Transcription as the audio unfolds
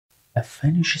A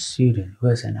Finnish student who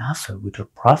has an affair with her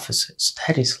professor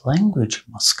studies language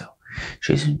in Moscow.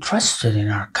 She is interested in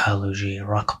archaeology,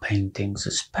 rock paintings,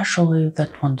 especially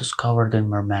that one discovered in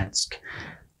Murmansk,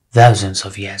 thousands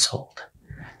of years old.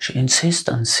 She insists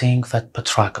on seeing that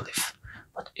petroglyph,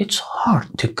 but it's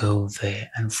hard to go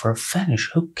there, and for a Finnish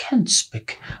who can't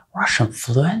speak Russian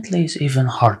fluently is even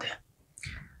harder.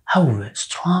 However, a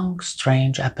strong,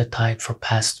 strange appetite for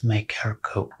past make her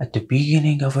go. At the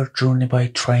beginning of her journey by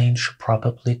train, she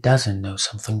probably doesn't know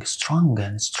something strong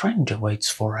and strange awaits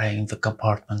for her in the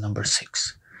compartment number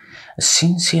 6. A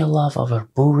sincere love of her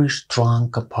boorish,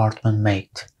 drunk compartment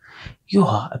mate.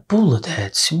 Juho, a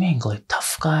bullet-head, seemingly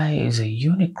tough guy, is a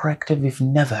unique character we've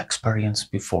never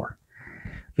experienced before.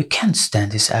 We can't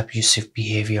stand his abusive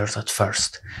behaviors at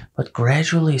first, but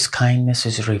gradually his kindness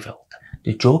is revealed.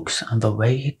 The jokes and the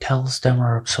way he tells them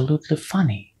are absolutely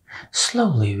funny.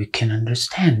 Slowly we can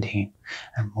understand him,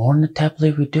 and more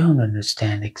notably we don't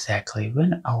understand exactly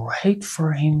when our hate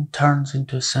for him turns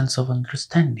into a sense of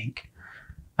understanding.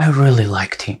 I really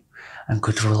liked him, and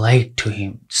could relate to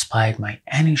him despite my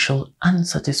initial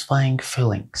unsatisfying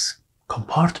feelings.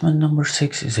 Compartment number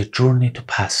 6 is a journey to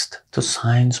past, to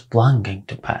signs belonging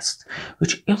to past,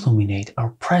 which illuminate our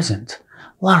present.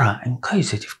 Lara,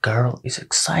 inquisitive girl, is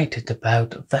excited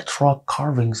about that rock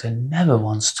carvings and never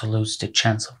wants to lose the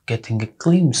chance of getting a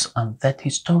glimpse on that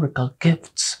historical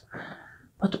gifts.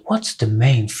 But what's the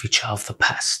main feature of the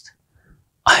past?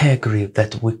 I agree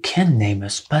that we can name a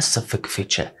specific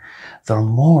feature. There are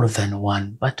more than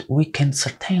one, but we can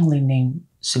certainly name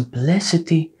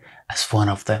simplicity as one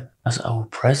of them. As our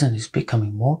present is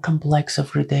becoming more complex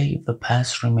every day, the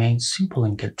past remains simple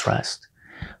in contrast.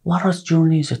 Lara's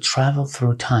journey is a travel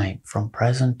through time, from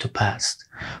present to past,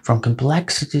 from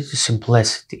complexity to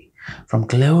simplicity, from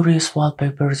glorious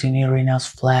wallpapers in Irina's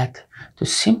flat to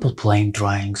simple plain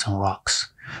drawings on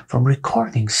rocks, from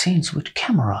recording scenes with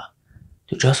camera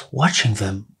to just watching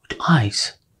them with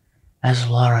eyes, as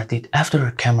Lara did after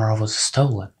her camera was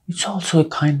stolen. It's also a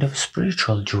kind of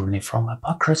spiritual journey from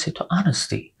hypocrisy to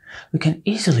honesty. We can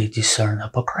easily discern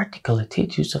hypocritical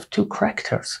attitudes of two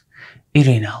characters.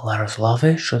 Irina, Lara's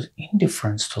lover, shows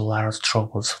indifference to Lara's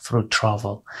troubles through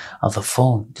travel on the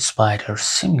phone despite her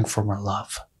seeming former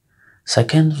love.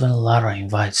 Second, when Lara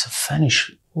invites a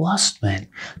Finnish lost man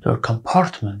to her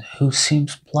compartment who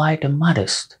seems polite and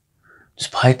modest.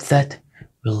 Despite that,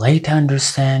 we later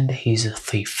understand he is a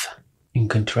thief. In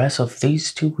contrast of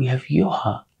these two, we have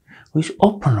Juho, who is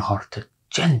open-hearted,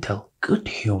 gentle,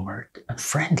 good-humored, and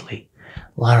friendly.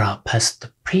 Lara passed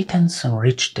the pretense and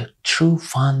reached the true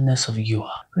fondness of Juho.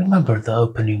 Remember the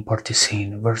opening party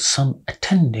scene where some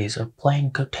attendees are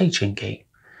playing quotation game.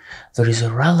 There is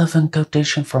a relevant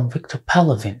quotation from Victor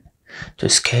Pelovin. To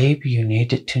escape, you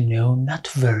needed to know not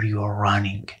where you are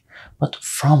running, but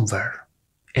from where.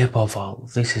 Above all,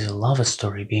 this is a love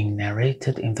story being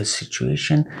narrated in the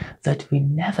situation that we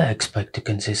never expect to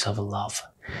consist of love.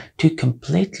 Two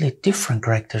completely different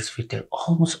characters with their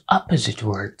almost opposite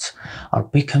words are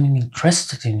becoming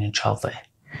interested in each other.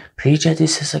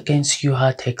 Prejudices against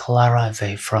Juho take Lara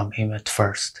away from him at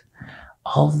first,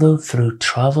 although through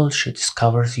travel she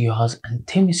discovers Juho's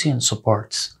intimacy and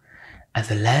supports. At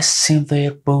the last scene they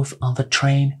are both on the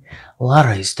train,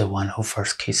 Lara is the one who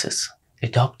first kisses.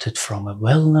 Adapted from a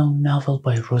well-known novel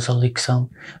by Rosa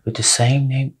Liksom with the same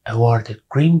name, awarded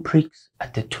Grand Prix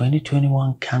at the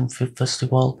 2021 Cannes Film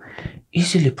Festival,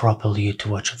 easily propel you to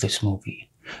watch this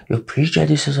movie. Your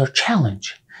prejudices are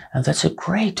challenged, and that's a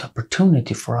great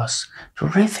opportunity for us to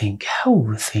rethink how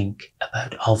we think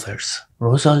about others.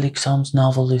 Rosa Liksom's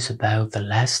novel is about the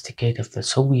last decade of the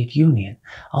Soviet Union,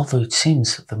 although it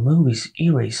seems the movie's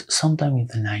era is sometime in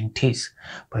the 90s,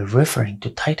 by referring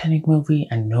to Titanic movie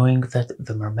and knowing that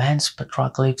the Murmansk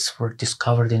petroglyphs were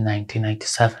discovered in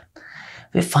 1997.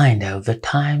 We find out the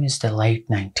time is the late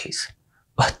 90s.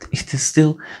 But it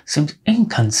still seems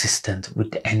inconsistent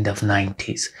with the end of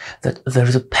 90s that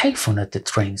there's a payphone at the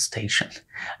train station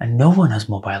and no one has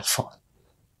mobile phone.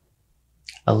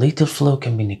 A little flaw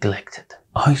can be neglected.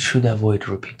 I should avoid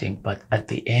repeating, but at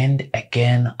the end,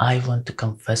 again, I want to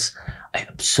confess I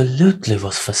absolutely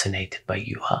was fascinated by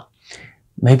Juho.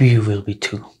 Maybe you will be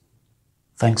too.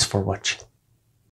 Thanks for watching.